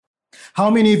How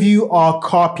many of you are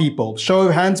car people? Show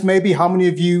of hands maybe. How many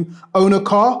of you own a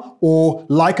car or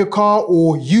like a car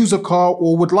or use a car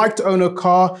or would like to own a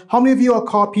car? How many of you are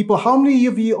car people? How many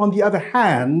of you, on the other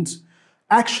hand,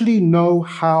 actually know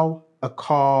how a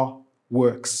car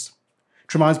works?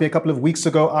 It reminds me, a couple of weeks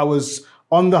ago, I was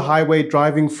on the highway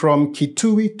driving from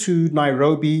Kitui to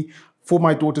Nairobi for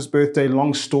my daughter's birthday.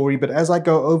 Long story, but as I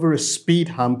go over a speed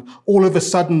hump, all of a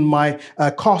sudden my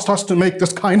car starts to make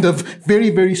this kind of very,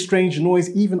 very strange noise.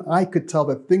 Even I could tell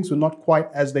that things were not quite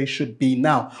as they should be.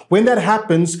 Now, when that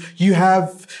happens, you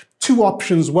have two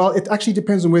options. Well, it actually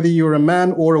depends on whether you're a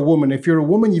man or a woman. If you're a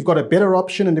woman, you've got a better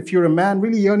option. And if you're a man,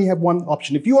 really, you only have one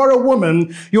option. If you are a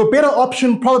woman, your better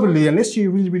option probably, unless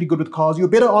you're really, really good with cars, your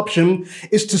better option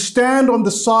is to stand on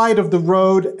the side of the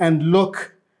road and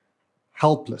look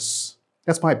helpless.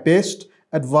 That's my best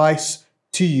advice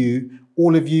to you,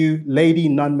 all of you lady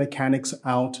non-mechanics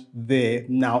out there.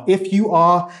 Now, if you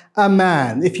are a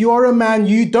man,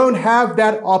 you don't have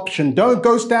that option. Don't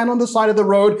go stand on the side of the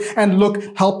road and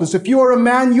look helpless. If you are a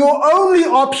man, your only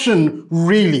option,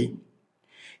 really,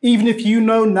 even if you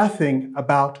know nothing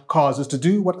about cars, is to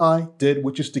do what I did,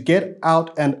 which is to get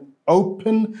out and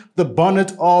open the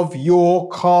bonnet of your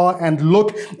car and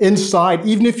look inside.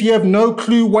 Even if you have no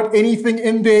clue what anything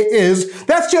in there is,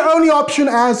 that's your only option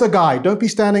as a guy. Don't be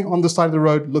standing on the side of the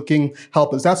road looking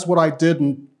helpless. That's what I did,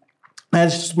 and I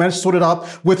just managed to sort it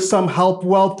out with some help.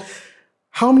 Well,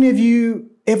 how many of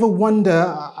you ever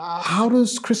wonder, how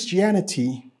does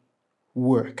Christianity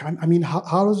work? I mean,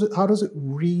 how does it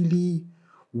really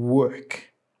work?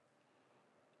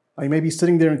 You may be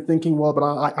sitting there and thinking, well, but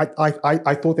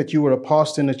I thought that you were a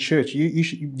pastor in a church.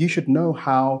 You should know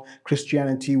how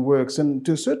Christianity works. And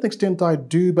to a certain extent, I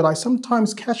do, but I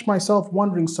sometimes catch myself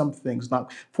wondering some things. Now,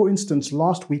 for instance,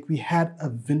 last week we had a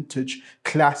vintage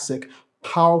classic,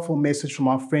 powerful message from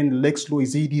our friend Lex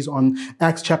Loizides on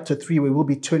Acts chapter 3, where we'll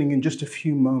be turning in just a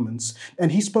few moments.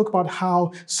 And he spoke about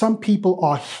how some people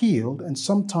are healed and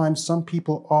sometimes some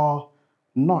people are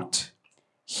not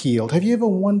healed. Have you ever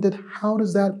wondered, how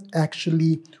does that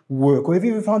actually work? Or have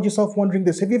you ever found yourself wondering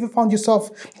this? Have you ever found yourself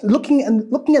looking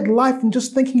at life and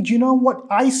just thinking, do you know what?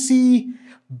 I see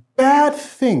bad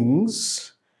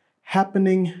things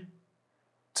happening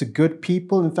to good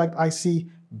people. In fact, I see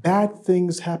bad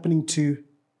things happening to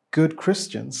good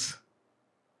Christians.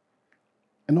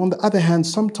 And on the other hand,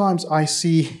 sometimes I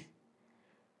see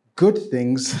good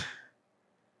things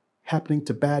happening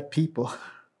to bad people.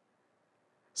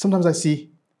 Sometimes I see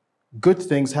good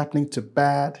things happening to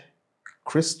bad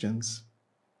Christians.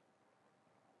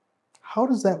 How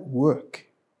does that work?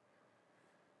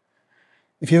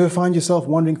 If you ever find yourself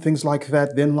wondering things like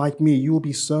that, then like me, you will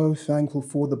be so thankful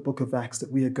for the book of Acts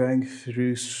that we are going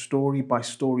through story by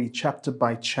story, chapter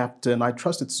by chapter. And I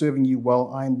trust it's serving you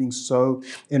well. I am being so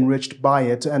enriched by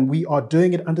it. And we are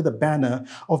doing it under the banner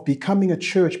of becoming a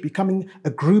church, becoming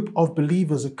a group of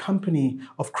believers, a company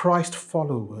of Christ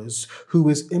followers who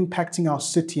is impacting our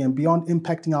city, and beyond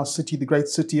impacting our city, the great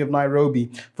city of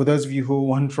Nairobi. For those of you who are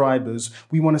One Tribers,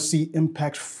 we want to see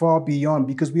impact far beyond,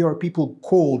 because we are a people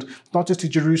called not just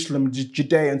to Jerusalem,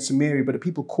 Judea and Samaria, but a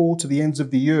people called to the ends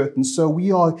of the earth. And so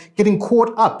we are getting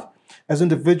caught up as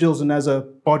individuals and as a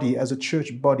body, as a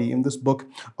church body, in this book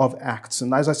of Acts.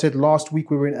 And as I said last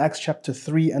week, we were in Acts chapter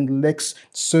 3, and Lex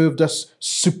served us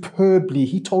superbly.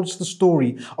 He told us the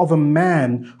story of a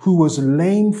man who was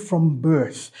lame from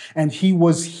birth, and he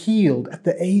was healed at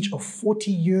the age of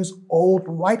 40 years old,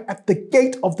 right at the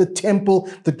gate of the temple,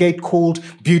 the gate called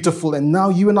Beautiful. And now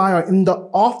you and I are in the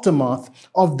aftermath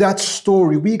of that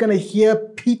story. We're going to hear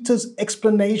Peter's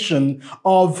explanation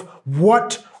of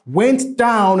what went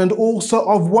down and also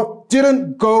of what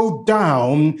didn't go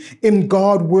down in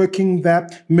God working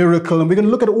that miracle. And we're going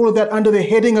to look at all of that under the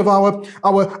heading of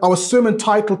our sermon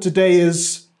title today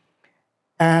is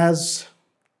As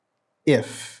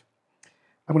If.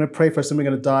 I'm going to pray first and we're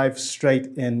going to dive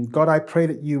straight in. God, I pray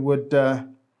that you would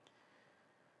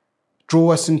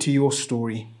draw us into your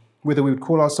story, whether we would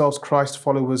call ourselves Christ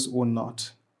followers or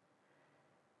not.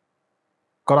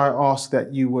 God, I ask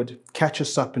that you would catch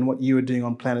us up in what you are doing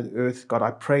on planet Earth. God,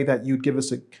 I pray that you'd give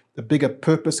us a bigger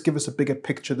purpose, give us a bigger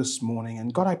picture this morning.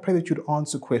 And God, I pray that you'd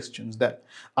answer questions that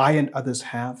I and others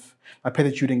have. I pray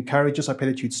that you'd encourage us. I pray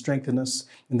that you'd strengthen us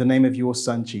in the name of your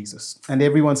Son, Jesus. And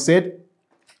everyone said,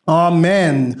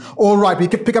 Amen. All right, we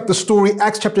can pick up the story,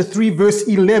 Acts chapter 3, verse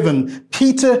 11.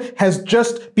 Peter has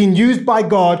just been used by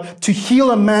God to heal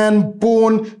a man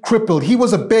born crippled. He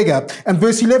was a beggar. And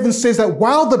verse 11 says that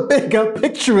while the beggar,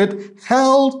 picture it,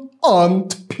 held on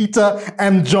to Peter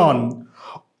and John,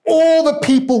 all the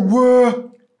people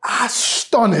were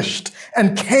astonished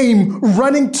and came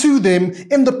running to them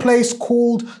in the place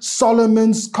called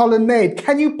Solomon's Colonnade.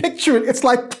 Can you picture it? It's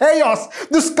like chaos.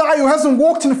 This guy who hasn't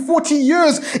walked in 40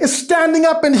 years is standing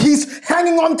up and he's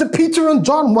hanging on to Peter and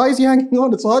John. Why is he hanging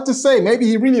on? It's hard to say. Maybe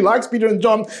he really likes Peter and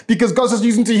John because God's just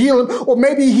using to heal him, or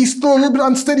maybe he's still a little bit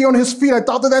unsteady on his feet. I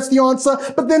doubt that that's the answer.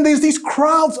 But then there's these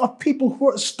crowds of people who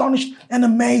are astonished and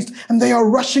amazed, and they are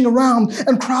rushing around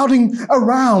and crowding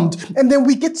around. And then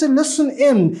we get to listen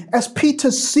in as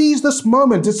Peter sees this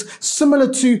moment. It's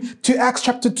similar to Acts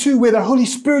chapter 2, where the Holy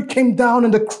Spirit came down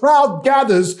and the crowd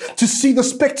gathers to see the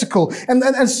spectacle. And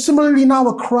similarly now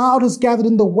a crowd is gathered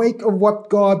in the wake of what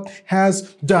God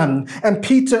has done. And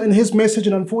Peter in his message,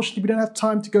 and unfortunately we don't have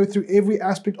time to go through every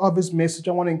aspect of his message.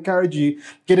 I want to encourage you,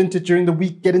 get into it during the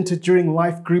week, get into it during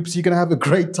life groups. You're going to have a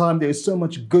great time. There's so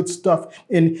much good stuff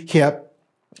in here.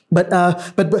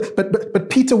 But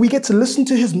Peter, we get to listen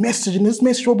to his message. And his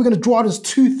message, what we're going to draw out is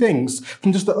two things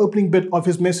from just the opening bit of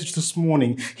his message this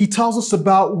morning. He tells us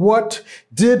about what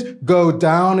did go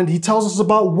down, and he tells us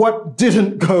about what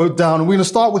didn't go down. And we're going to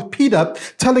start with Peter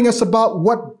telling us about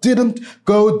what didn't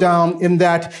go down in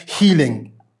that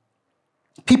healing.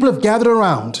 People have gathered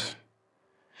around,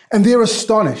 and they're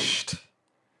astonished.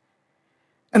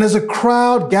 And as a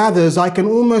crowd gathers, I can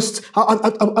almost,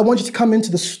 I want you to come into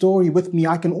the story with me.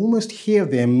 I can almost hear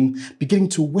them beginning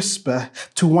to whisper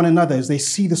to one another as they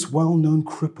see this well-known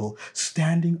cripple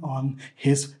standing on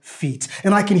his feet.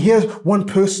 And I can hear one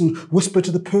person whisper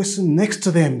to the person next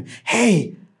to them,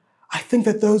 "Hey, I think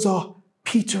that those are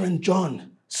Peter and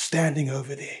John standing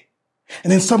over there."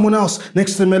 And then someone else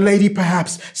next to them, a lady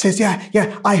perhaps, says,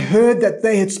 yeah, I heard that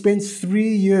they had spent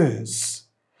 3 years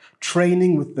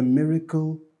training with the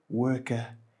miracle worker,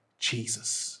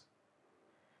 Jesus.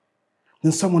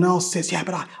 Then someone else says, yeah,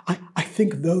 but I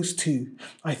think those two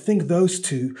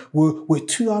were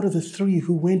 2 out of the 3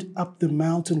 who went up the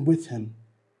mountain with him.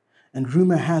 And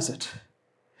rumor has it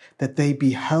that they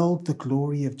beheld the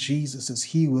glory of Jesus as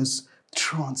he was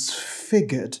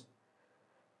transfigured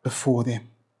before them.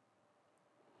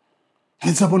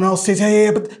 And someone else says,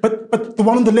 hey, but the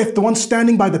one on the left, the one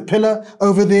standing by the pillar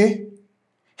over there,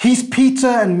 he's Peter,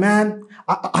 and man,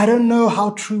 I don't know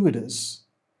how true it is,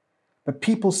 but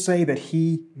people say that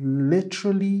he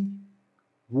literally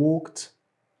walked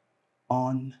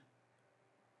on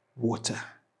water.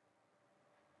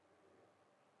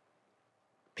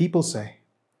 People say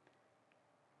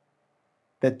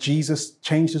that Jesus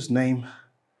changed his name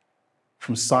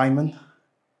from Simon.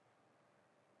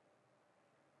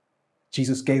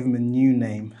 Jesus gave him a new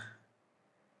name.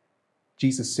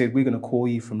 Jesus said, we're going to call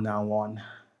you from now on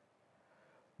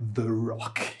The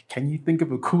Rock. Can you think of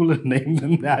a cooler name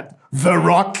than that? The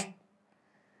Rock.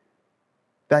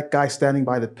 That guy standing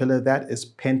by the pillar, that is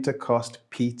Pentecost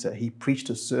Peter. He preached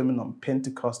a sermon on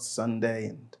Pentecost Sunday,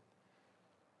 and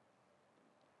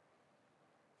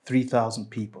 3,000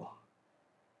 people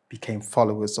became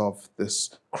followers of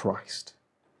this Christ.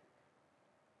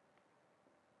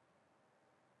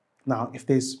 Now, if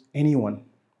there's anyone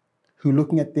who,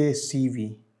 looking at their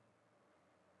CV,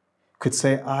 could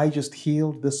say, I just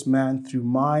healed this man through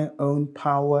my own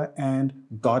power and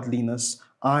godliness,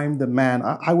 I'm the man,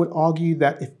 I would argue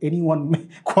that if anyone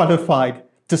qualified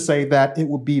to say that, it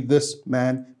would be this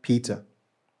man, Peter.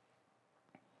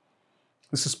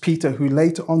 This is Peter who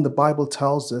later on the Bible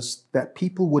tells us that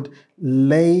people would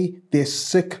lay their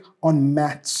sick on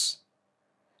mats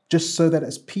just so that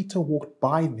as Peter walked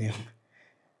by them,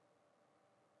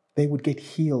 they would get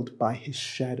healed by his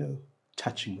shadow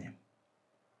touching them.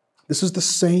 This is the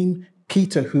same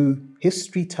Peter who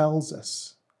history tells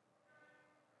us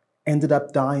ended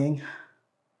up dying,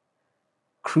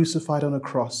 crucified on a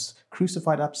cross,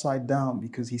 crucified upside down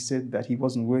because he said that he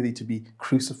wasn't worthy to be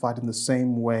crucified in the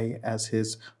same way as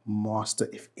his master.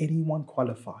 If anyone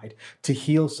qualified to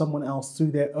heal someone else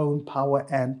through their own power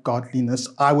and godliness,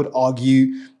 I would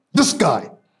argue this guy.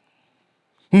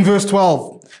 In verse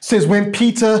 12 says, when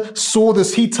Peter saw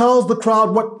this, he tells the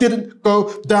crowd what didn't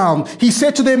go down. He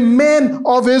said to them, men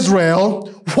of Israel,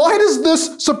 why does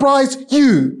this surprise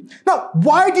you? Now,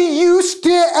 why do you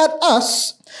stare at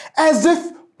us as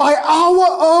if by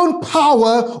our own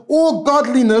power or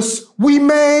godliness we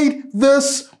made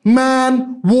this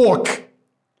man walk?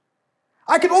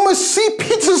 I can almost see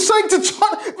Peter saying to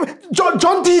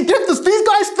John, do you get this? These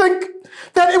guys think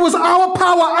that it was our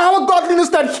power, our godliness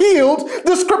that healed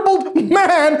this crippled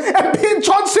man. And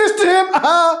John says to him,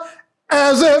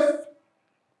 as if.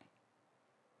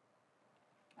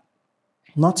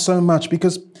 Not so much,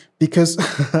 because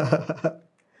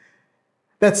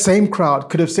that same crowd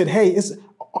could have said, hey,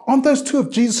 Aren't those two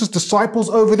of Jesus' disciples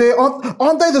over there?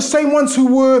 Aren't they the same ones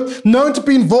who were known to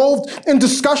be involved in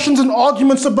discussions and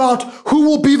arguments about who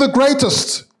will be the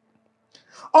greatest?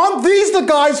 Aren't these the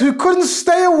guys who couldn't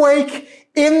stay awake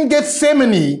in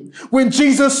Gethsemane when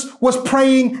Jesus was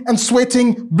praying and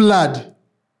sweating blood?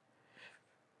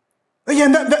 Yeah,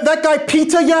 that guy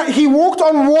Peter, yeah, he walked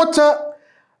on water,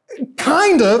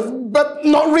 kind of, but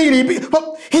not really.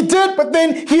 But he did, but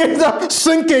then he ended up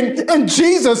sinking, and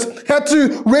Jesus had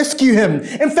to rescue him.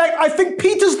 In fact, I think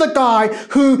Peter's the guy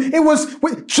who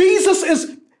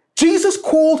Jesus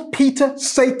called Peter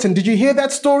Satan. Did you hear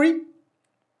that story?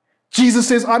 Jesus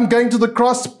says, I'm going to the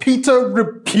cross. Peter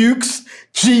rebukes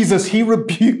Jesus. He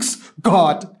rebukes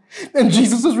God. And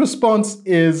Jesus' response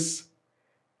is,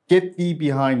 get thee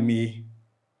behind me,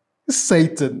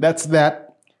 Satan. That's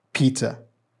that Peter.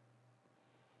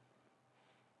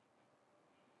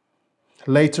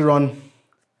 Later on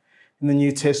in the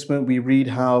New Testament, we read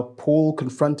how Paul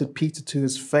confronted Peter to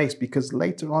his face because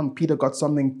later on, Peter got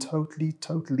something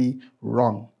totally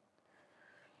wrong.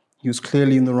 He was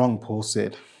clearly in the wrong, Paul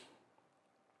said.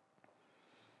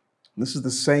 This is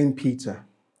the same Peter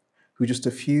who just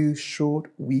a few short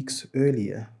weeks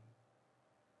earlier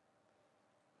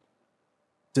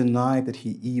denied that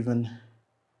he even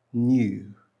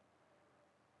knew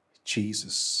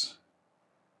Jesus.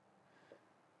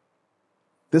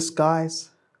 This guy's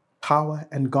power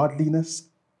and godliness?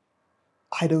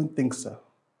 I don't think so.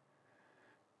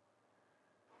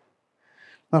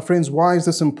 Now, friends, why is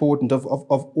this important? Of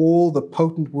all the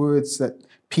potent words that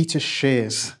Peter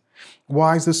shares,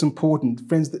 why is this important?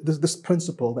 Friends, this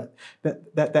principle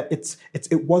that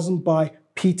it wasn't by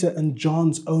Peter and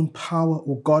John's own power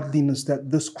or godliness that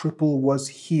this cripple was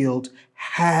healed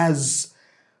has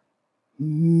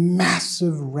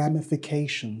massive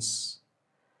ramifications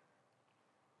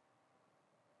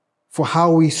for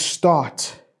how we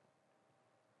start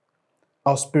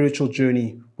our spiritual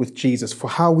journey with Jesus, for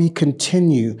how we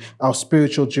continue our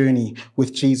spiritual journey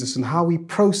with Jesus, and how we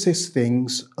process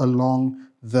things along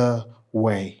the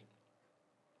way.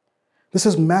 This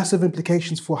has massive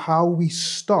implications for how we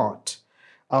start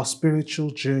our spiritual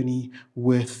journey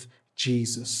with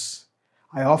Jesus.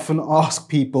 I often ask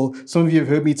people, some of you have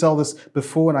heard me tell this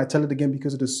before, and I tell it again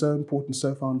because it is so important,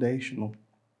 so foundational.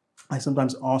 I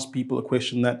sometimes ask people a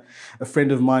question that a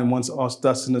friend of mine once asked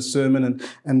us in a sermon,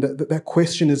 and that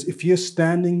question is, if you're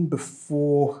standing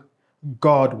before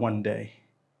God one day,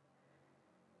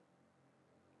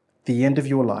 the end of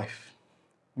your life,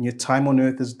 and your time on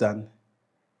earth is done,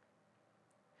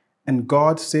 and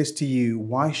God says to you,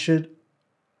 why should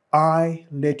I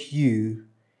let you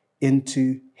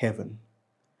into heaven?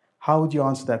 How would you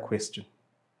answer that question?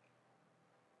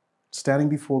 Standing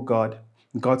before God,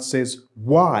 God says,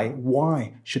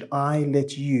 why should I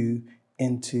let you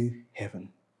into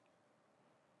heaven?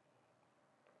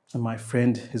 And my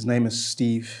friend, his name is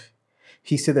Steve,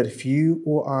 he said that if you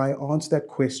or I answer that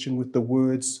question with the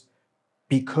words,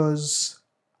 because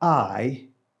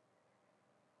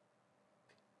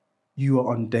you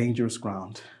are on dangerous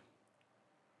ground.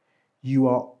 You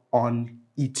are on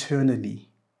eternally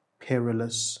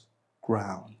perilous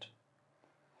ground.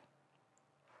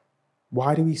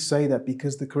 Why do we say that?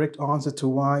 Because the correct answer to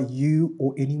why you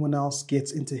or anyone else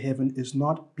gets into heaven is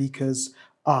not because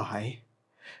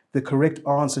the correct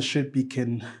answer should be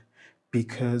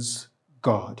because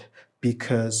God,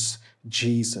 because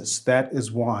Jesus. That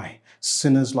is why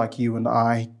sinners like you and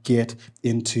I get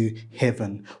into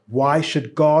heaven. Why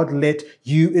should God let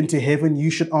you into heaven?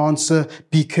 You should answer,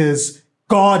 because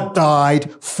God died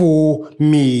for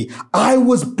me. I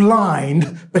was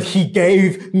blind, but he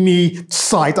gave me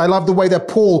sight. I love the way that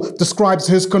Paul describes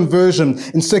his conversion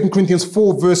in 2 Corinthians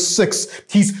 4, verse 6.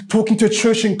 He's talking to a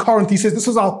church in Corinth. He says, this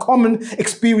is our common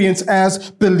experience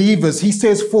as believers. He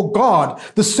says, for God,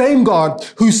 the same God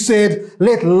who said,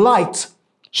 let light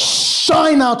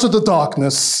shine out of the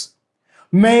darkness,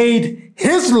 made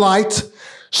his light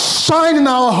shine in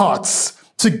our hearts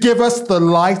to give us the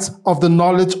light of the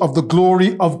knowledge of the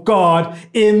glory of God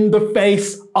in the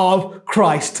face of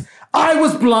Christ. I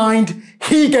was blind,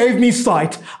 he gave me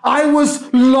sight. I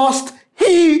was lost,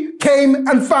 he came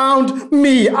and found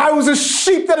me. I was a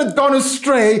sheep that had gone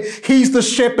astray. He's the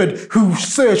shepherd who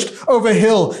searched over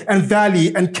hill and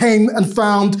valley and came and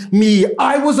found me.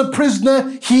 I was a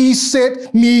prisoner, he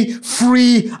set me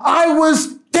free. I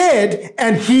was dead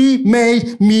and he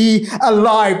made me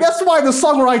alive. That's why the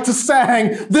songwriter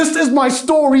sang, this is my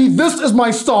story, this is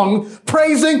my song,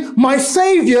 praising my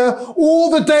Savior all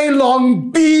the day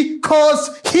long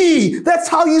because that's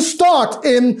how you start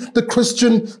in the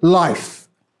Christian life.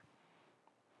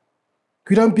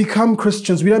 We don't become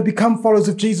Christians. We don't become followers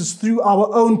of Jesus through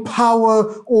our own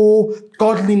power or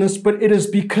godliness, but it is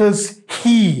because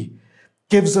He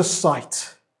gives us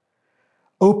sight,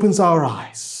 opens our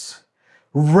eyes,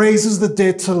 raises the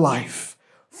dead to life,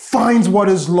 finds what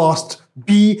is lost,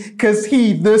 because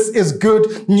this is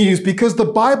good news. Because the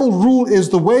Bible rule is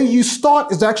the way you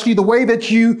start is actually the way that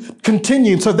you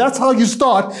continue. So that's how you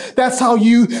start. That's how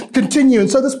you continue. And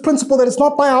so this principle that it's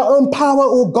not by our own power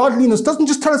or godliness doesn't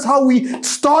just tell us how we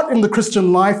start in the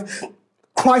Christian life.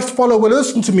 Christ follower,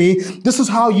 listen to me. This is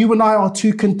how you and I are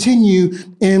to continue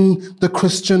in the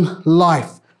Christian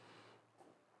life.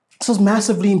 This is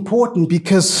massively important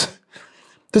because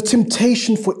the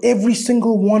temptation for every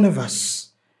single one of us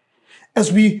as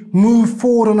we move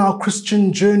forward on our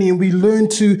Christian journey and we learn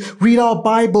to read our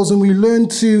Bibles and we learn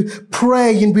to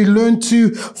pray and we learn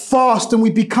to fast and we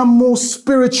become more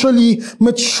spiritually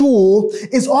mature,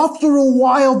 is after a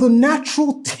while the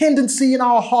natural tendency in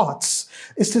our hearts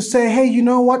is to say, hey, you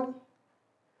know what?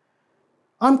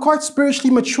 I'm quite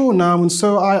spiritually mature now, and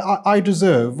so I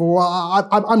deserve. Or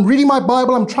I'm reading my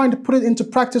Bible, I'm trying to put it into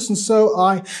practice, and so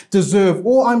I deserve.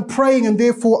 Or I'm praying, and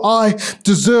therefore I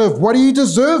deserve. What do you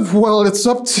deserve? Well, it's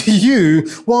up to you.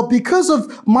 Well, because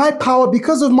of my power,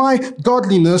 because of my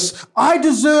godliness, I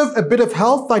deserve a bit of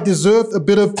health. I deserve a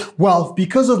bit of wealth.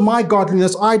 Because of my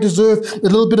godliness, I deserve a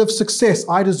little bit of success.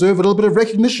 I deserve a little bit of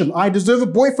recognition. I deserve a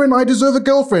boyfriend. I deserve a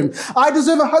girlfriend. I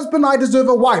deserve a husband. I deserve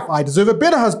a wife. I deserve a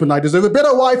better husband. I deserve a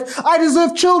better wife. I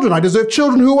deserve children. I deserve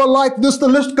children who are like this. The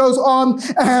list goes on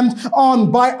and on.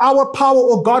 By our power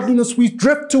or godliness, we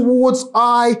drift towards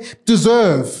I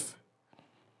deserve.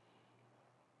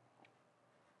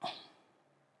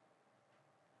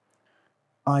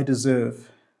 I deserve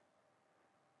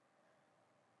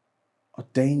are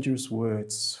dangerous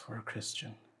words for a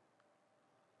Christian.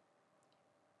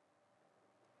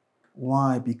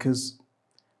 Why? Because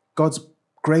God's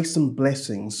grace and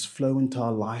blessings flow into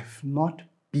our life not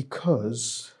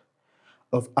because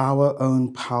of our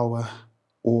own power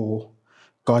or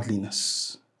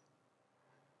godliness.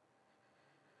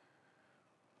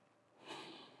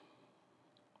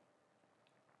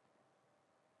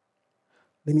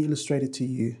 Let me illustrate it to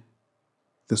you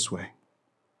this way.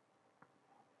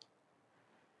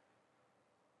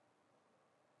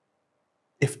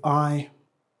 If I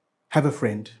have a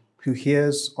friend who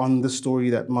hears on the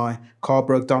story that my car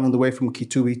broke down on the way from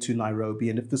Kitui to Nairobi,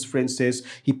 and if this friend says,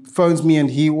 he phones me and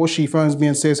he or she phones me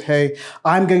and says, hey,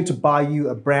 I'm going to buy you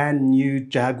a brand new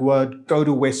Jaguar, go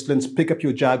to Westlands, pick up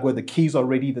your Jaguar, the keys are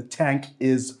ready, the tank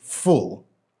is full.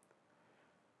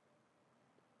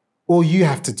 All you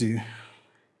have to do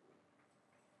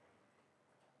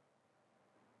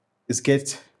is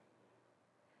get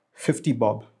 50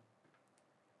 bob,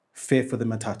 fare for the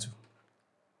matatu.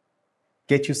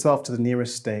 Get yourself to the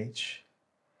nearest stage.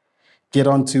 Get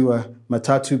onto a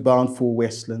matatu bound for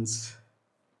Westlands.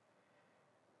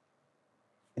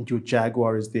 And your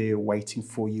Jaguar is there waiting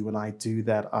for you. And I do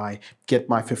that. I get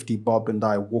my 50 bob and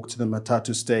I walk to the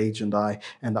matatu stage and I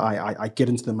get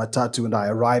into the matatu and I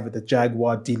arrive at the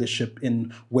Jaguar dealership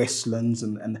in Westlands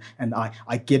and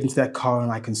I get into that car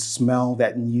and I can smell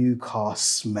that new car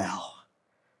smell.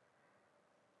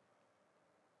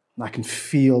 And I can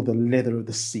feel the leather of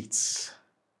the seats.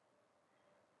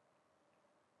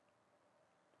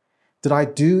 Did I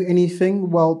do anything?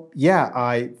 Well, yeah,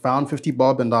 I found 50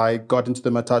 bob and I got into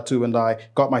the matatu and I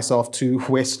got myself to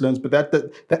Westlands. But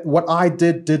that what I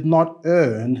did not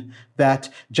earn that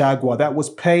Jaguar. That was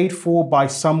paid for by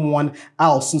someone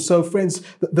else. And so, friends,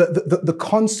 the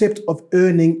concept of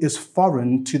earning is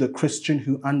foreign to the Christian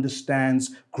who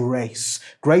understands grace.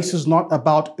 Grace is not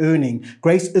about earning.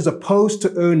 Grace is opposed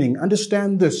to earning.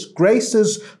 Understand this. Grace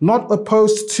is not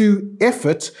opposed to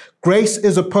effort. Grace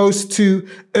is opposed to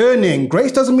earning.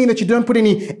 Grace doesn't mean that you don't put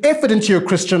any effort into your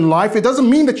Christian life. It doesn't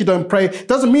mean that you don't pray. It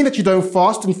doesn't mean that you don't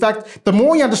fast. In fact, the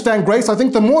more you understand grace, I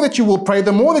think the more that you will pray,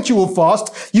 the more that you will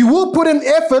fast. You will put in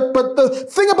effort, but the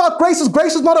thing about grace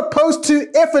is not opposed to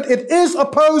effort. It is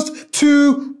opposed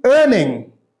to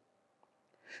earning.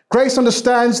 Grace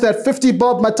understands that 50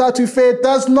 bob matatu fare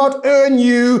does not earn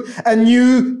you a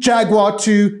new Jaguar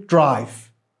to drive.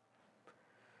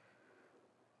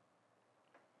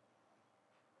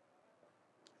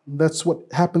 That's what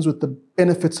happens with the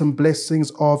benefits and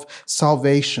blessings of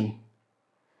salvation.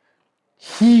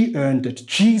 He earned it.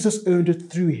 Jesus earned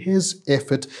it through his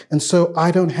effort, and so I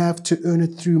don't have to earn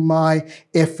it through my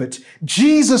effort.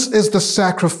 Jesus is the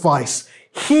sacrifice.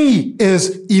 He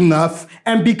is enough,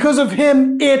 and because of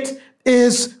him, it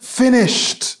is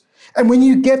finished. And when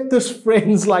you get this,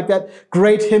 friends, like that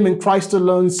great hymn in Christ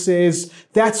Alone says,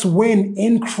 that's when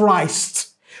in Christ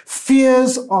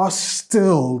Fears are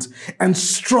stilled and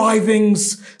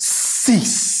strivings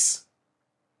cease.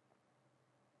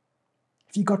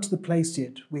 Have you got to the place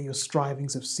yet where your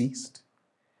strivings have ceased?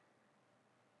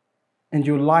 And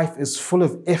your life is full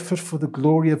of effort for the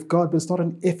glory of God, but it's not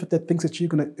an effort that thinks that you're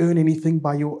going to earn anything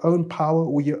by your own power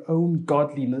or your own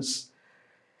godliness.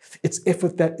 It's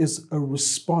effort that is a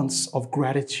response of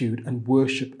gratitude and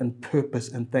worship and purpose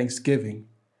and thanksgiving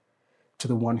to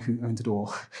the one who owned it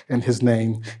all. And his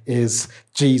name is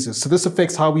Jesus. So this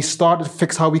affects how we start, it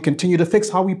affects how we continue, it affects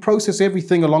how we process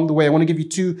everything along the way. I want to give you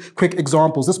two quick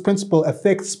examples. This principle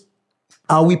affects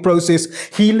how we process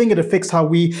healing. It affects how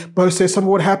we process some of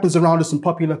what happens around us in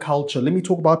popular culture. Let me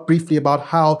talk briefly about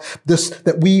how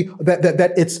we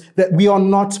are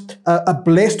not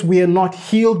blessed, we are not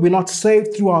healed, we're not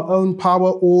saved through our own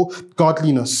power or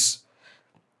godliness.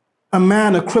 A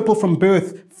man, a cripple from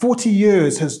birth, 40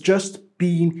 years has just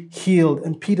been healed.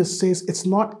 And Peter says it's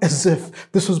not as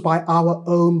if this was by our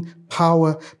own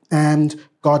power and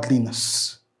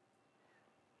godliness.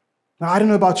 Now, I don't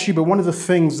know about you, but one of the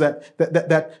things that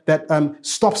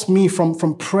stops me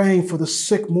from praying for the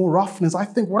sick more often is I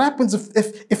think, what happens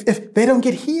if they don't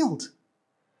get healed?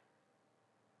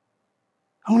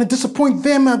 I'm going to disappoint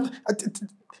them.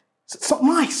 It's not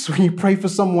nice when you pray for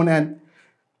someone and,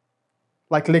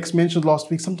 like Lex mentioned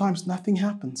last week, sometimes nothing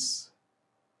happens.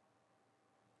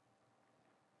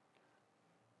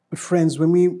 But friends,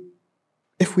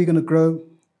 if we're going to grow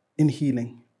in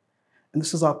healing, and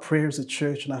this is our prayer as a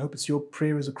church, and I hope it's your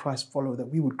prayer as a Christ follower, that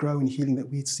we would grow in healing, that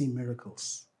we'd see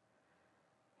miracles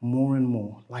more and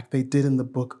more, like they did in the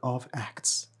book of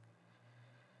Acts.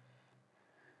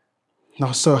 And I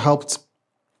was so helped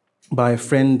by a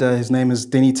friend, his name is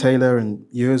Denny Taylor, and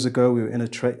years ago we were in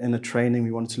a training.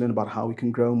 We wanted to learn about how we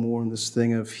can grow more in this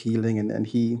thing of healing, and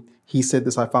he said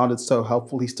this, I found it so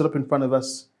helpful. He stood up in front of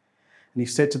us, and he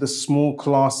said to the small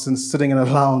class and sitting in a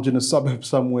lounge in a suburb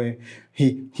somewhere,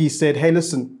 he said, hey,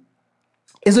 listen,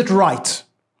 is it right?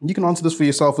 And you can answer this for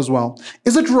yourself as well.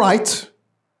 Is it right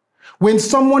when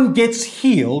someone gets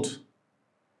healed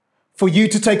for you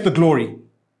to take the glory?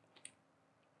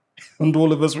 And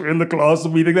all of us were in the class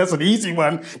and we think that's an easy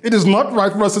one. It is not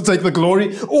right for us to take the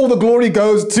glory. All the glory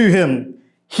goes to him.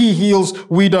 He heals,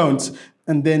 we don't.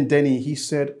 And then Denny, he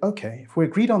said, okay, if we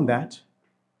agreed on that,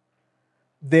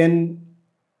 then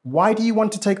why do you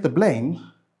want to take the blame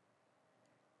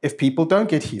if people don't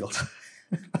get healed?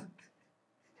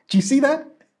 Do you see that?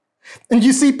 And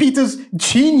you see Peter's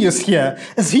genius here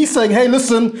as he's saying, hey,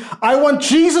 listen, I want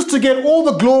Jesus to get all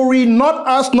the glory, not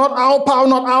us, not our power,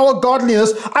 not our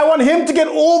godliness. I want him to get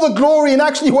all the glory. And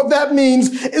actually what that means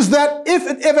is that if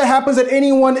it ever happens that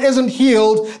anyone isn't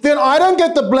healed, then I don't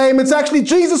get the blame. It's actually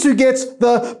Jesus who gets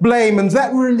the blame. And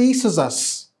that releases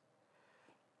us.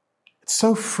 It's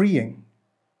so freeing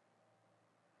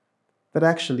that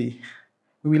actually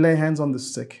when we lay hands on the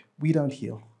sick, we don't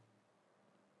heal.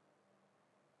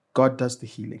 God does the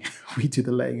healing. We do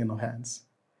the laying in of hands.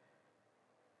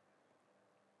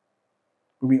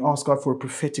 When we ask God for a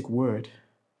prophetic word,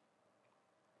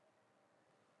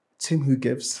 it's him who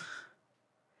gives.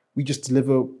 We just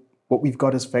deliver what we've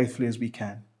got as faithfully as we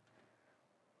can.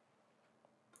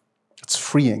 It's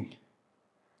freeing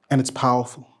and it's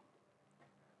powerful.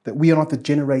 That we are not the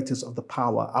generators of the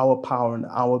power, our power and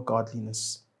our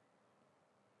godliness.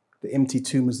 The empty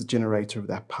tomb is the generator of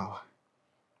that power.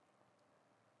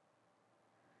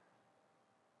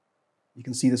 You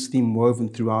can see this theme woven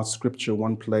throughout Scripture.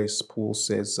 One place, Paul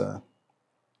says,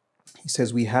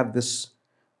 we have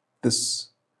this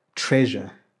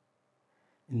treasure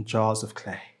in jars of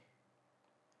clay.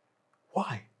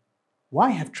 Why?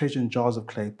 Why have treasure in jars of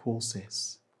clay, Paul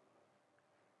says?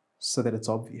 So that it's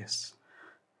obvious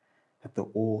that the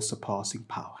all-surpassing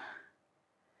power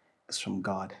is from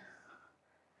God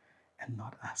and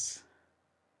not us.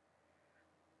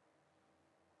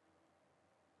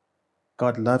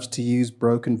 God loves to use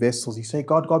broken vessels. You say,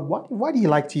 God, why do you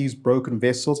like to use broken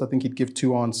vessels? I think he'd give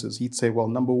two answers. He'd say, well,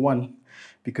 number one,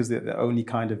 because they're the only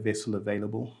kind of vessel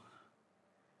available.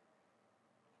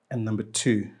 And number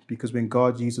two, because when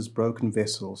God uses broken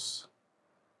vessels,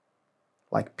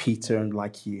 like Peter and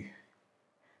like you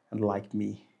and like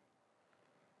me,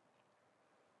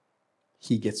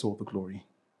 he gets all the glory.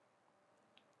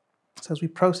 So as we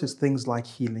process things like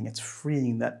healing, it's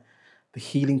freeing that the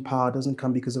healing power doesn't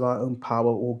come because of our own power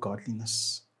or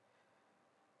godliness.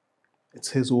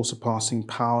 It's his all-surpassing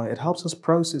power. It helps us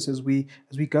process as we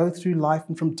go through life.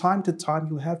 And from time to time,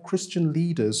 you'll have Christian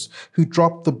leaders who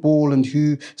drop the ball and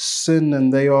who sin.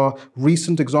 And they are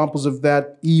recent examples of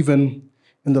that even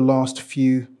in the last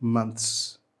few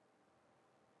months.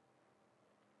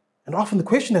 And often the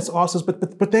question that's asked is,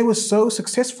 but they were so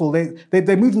successful.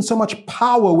 They moved in so much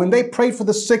power. When they prayed for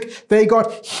the sick, they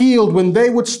got healed. When they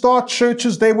would start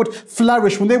churches, they would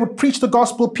flourish. When they would preach the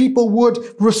gospel, people would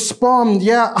respond.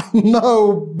 Yeah, I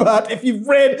know. But if you've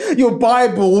read your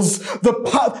Bibles,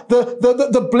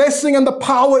 the blessing and the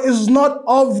power is not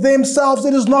of themselves.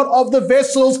 It is not of the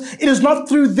vessels. It is not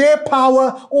through their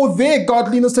power or their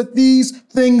godliness that these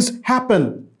things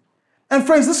happen. And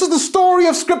friends, this is the story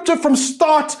of Scripture from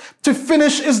start to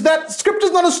finish, is that Scripture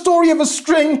is not a story of a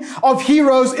string of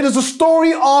heroes. It is a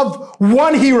story of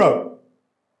one hero.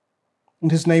 And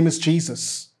his name is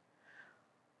Jesus.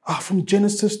 From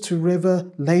Genesis to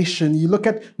Revelation, you look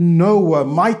at Noah.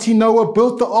 Mighty Noah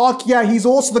built the ark. Yeah, he's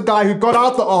also the guy who got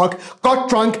out the ark, got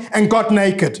drunk, and got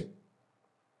naked.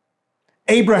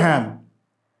 Abraham,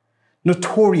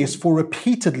 notorious for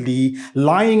repeatedly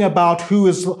lying about who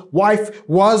his wife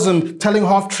was and telling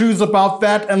half-truths about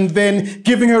that and then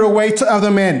giving her away to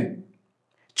other men.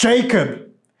 Jacob,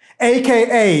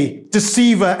 aka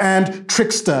deceiver and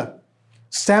trickster.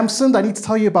 Samson, I need to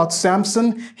tell you about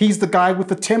Samson. He's the guy with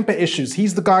the temper issues.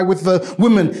 He's the guy with the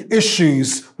women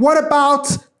issues. What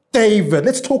about David?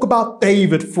 Let's talk about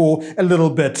David for a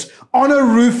little bit. On a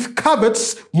roof,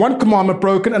 covets, one commandment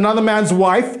broken, another man's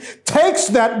wife, takes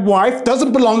that wife,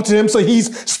 doesn't belong to him, so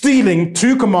he's stealing,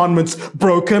 2 commandments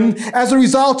broken. As a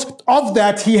result of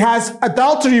that, he has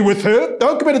adultery with her.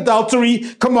 Don't commit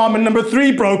adultery, commandment number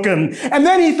 3 broken. And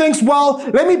then he thinks, well,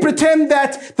 let me pretend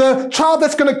that the child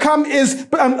that's going to come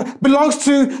belongs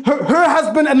to her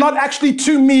husband and not actually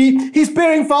to me. He's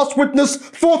bearing false witness,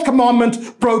 4th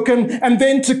commandment broken. And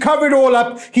then to cover it all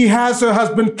up, he has her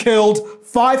husband killed.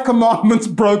 5 commandments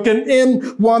broken in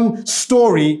one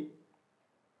story.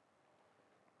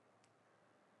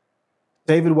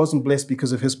 David wasn't blessed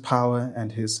because of his power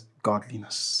and his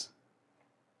godliness.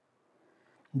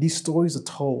 These stories are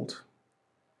told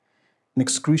in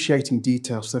excruciating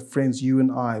detail. So friends, you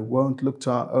and I won't look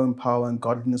to our own power and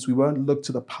godliness. We won't look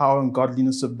to the power and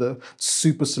godliness of the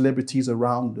super celebrities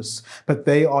around us, but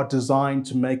they are designed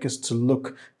to make us to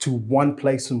look to one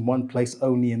place and one place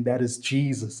only, and that is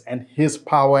Jesus and his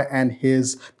power and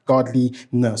his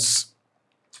godliness.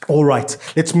 All right,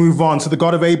 let's move on. So the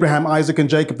God of Abraham, Isaac, and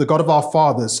Jacob, the God of our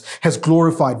fathers, has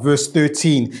glorified, verse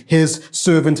 13, his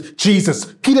servant Jesus.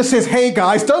 Peter says, hey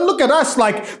guys, don't look at us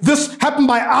like this happened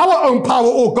by our own power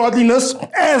or godliness,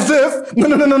 as if,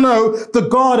 no. The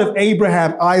God of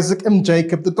Abraham, Isaac, and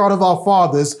Jacob, the God of our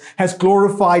fathers, has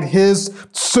glorified his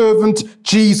servant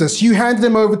Jesus. You handed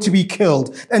him over to be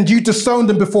killed, and you disowned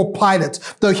him before Pilate,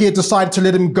 though he had decided to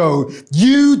let him go.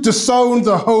 You disowned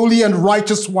the holy and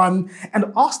righteous one, and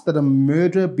asked that a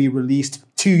murderer be released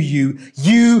to you.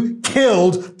 You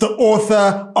killed the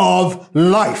author of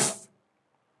life.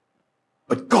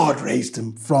 But God raised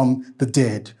him from the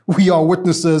dead. We are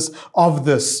witnesses of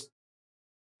this.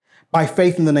 By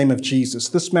faith in the name of Jesus,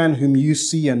 this man whom you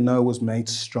see and know was made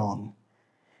strong.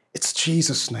 It's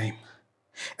Jesus' name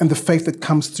and the faith that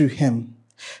comes through him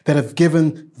that have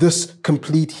given this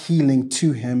complete healing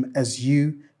to him, as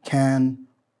you can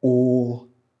all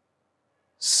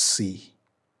see.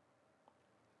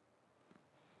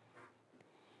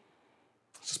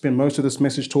 Spend most of this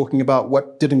message talking about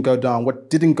what didn't go down. What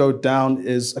didn't go down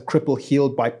is a cripple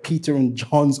healed by Peter and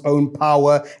John's own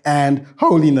power and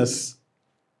holiness.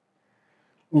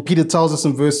 And Peter tells us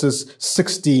in verses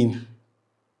 16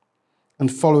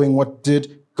 and following what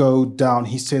did go down.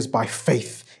 He says, by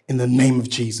faith in the name of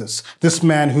Jesus, this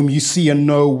man whom you see and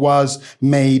know was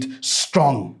made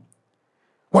strong.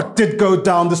 What did go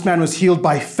down? This man was healed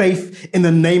by faith in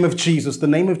the name of Jesus. The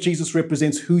name of Jesus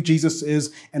represents who Jesus is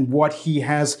and what he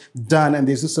has done. And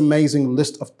there's this amazing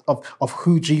list of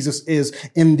who Jesus is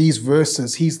in these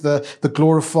verses. He's the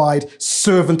glorified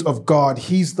servant of God.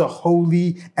 He's the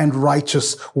holy and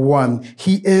righteous one.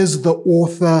 He is the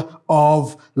author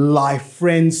of life.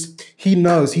 Friends, he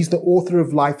knows. He's the author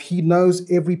of life. He knows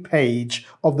every page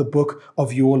of the book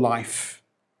of your life.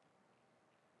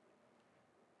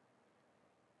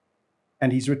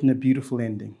 And he's written a beautiful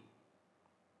ending.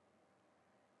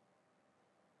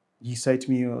 You say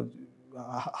to me,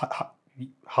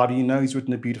 how do you know he's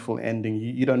written a beautiful ending?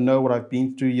 You don't know what I've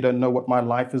been through. You don't know what my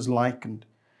life is like. And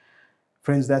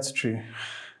friends, that's true.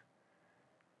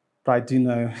 But I do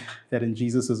know that in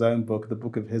Jesus' own book, the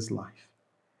book of his life,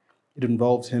 it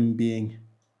involves him being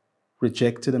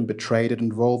rejected and betrayed. It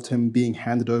involved him being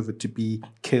handed over to be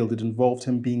killed. It involved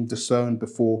him being disowned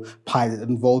before Pilate. It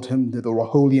involved him, the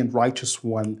holy and righteous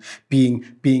one,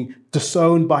 being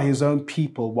disowned by his own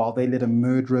people while they let a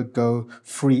murderer go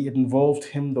free. It involved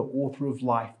him, the author of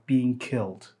life, being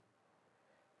killed.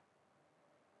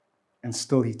 and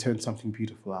still he turned something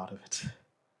beautiful out of it.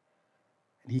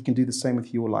 And he can do the same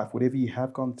with your life. Whatever you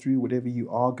have gone through, whatever you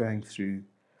are going through,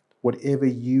 whatever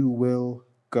you will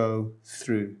go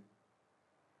through,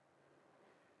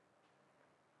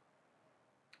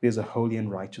 there's a holy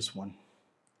and righteous one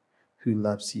who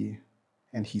loves you,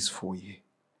 and he's for you.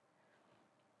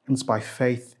 And it's by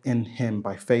faith in him,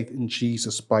 by faith in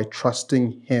Jesus, by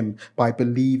trusting him, by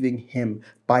believing him,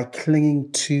 by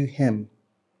clinging to him.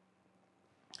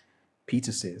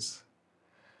 Peter says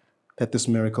that this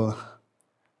miracle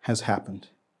has happened.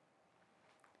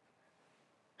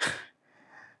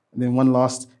 And then one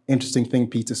last interesting thing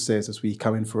Peter says as we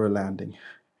come in for a landing.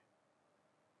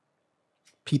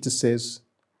 Peter says,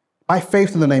 by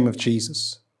faith in the name of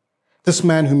Jesus, this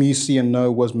man whom you see and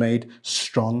know was made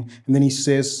strong. And then he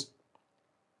says,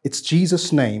 it's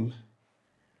Jesus' name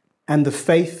and the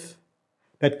faith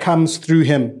that comes through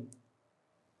him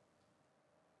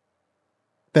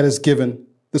that has given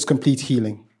this complete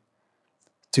healing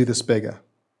to this beggar.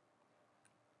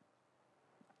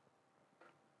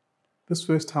 This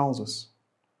verse tells us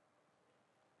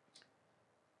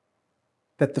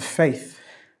that the faith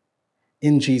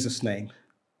in Jesus' name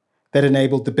that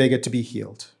enabled the beggar to be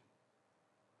healed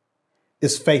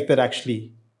is faith that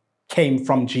actually came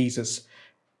from Jesus.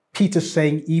 Peter's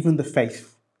saying even the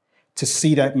faith to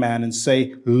see that man and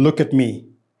say, look at me,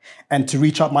 and to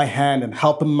reach out my hand and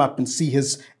help him up and see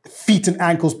his feet and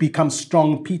ankles become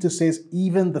strong. Peter says,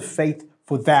 even the faith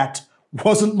for that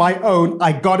wasn't my own.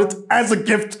 I got it as a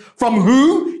gift from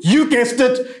who? You guessed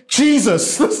it,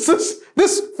 Jesus.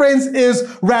 This, friends,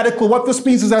 is radical. What this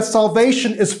means is that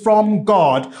salvation is from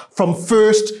God, from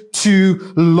first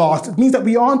to last. It means that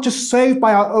we aren't just saved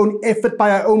by our own effort,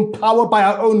 by our own power, by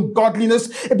our own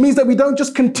godliness. It means that we don't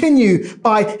just continue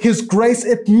by his grace.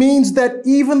 It means that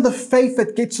even the faith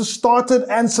that gets us started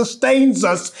and sustains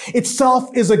us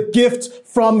itself is a gift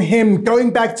from him.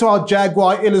 Going back to our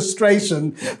Jaguar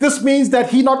illustration, this means that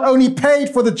he not only paid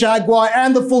for the Jaguar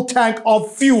and the full tank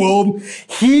of fuel,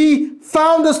 he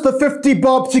found us the 50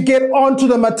 bob to get onto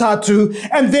the matatu,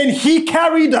 and then he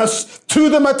carried us to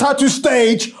the matatu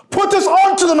stage, put us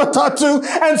onto the matatu,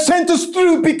 and sent us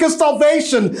through, because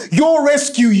salvation, your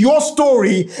rescue, your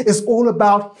story is all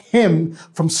about him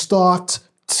from start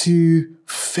to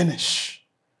finish.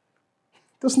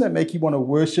 Doesn't that make you want to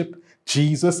worship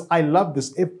Jesus? I love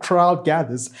this. If crowd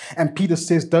gathers and Peter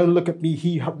says, don't look at me,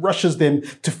 he rushes them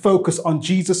to focus on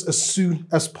Jesus as soon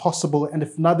as possible. And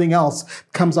if nothing else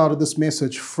comes out of this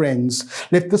message, friends,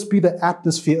 let this be the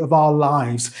atmosphere of our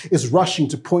lives, is rushing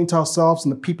to point ourselves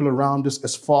and the people around us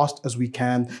as fast as we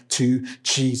can to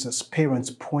Jesus. Parents,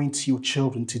 point your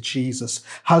children to Jesus.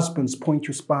 Husbands, point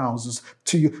your spouses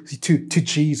to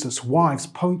Jesus. Wives,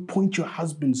 point your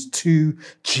husbands to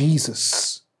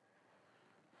Jesus.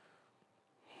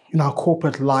 In our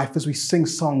corporate life, as we sing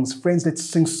songs, friends, let's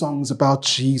sing songs about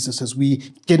Jesus. As we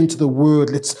get into the Word,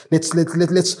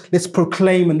 let's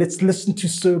proclaim and let's listen to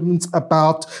sermons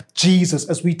about Jesus.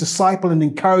 As we disciple and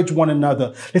encourage one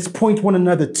another, let's point one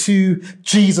another to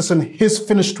Jesus and his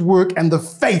finished work and the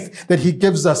faith that he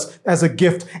gives us as a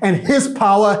gift, and his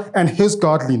power and his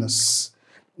godliness.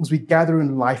 As we gather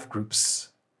in life groups,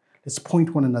 let's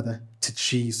point one another to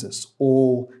Jesus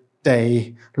all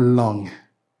day long.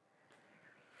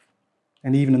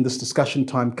 And even in this discussion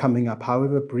time coming up,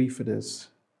 however brief it is,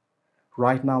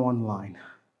 right now online,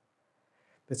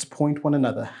 let's point one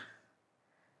another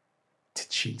to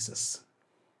Jesus.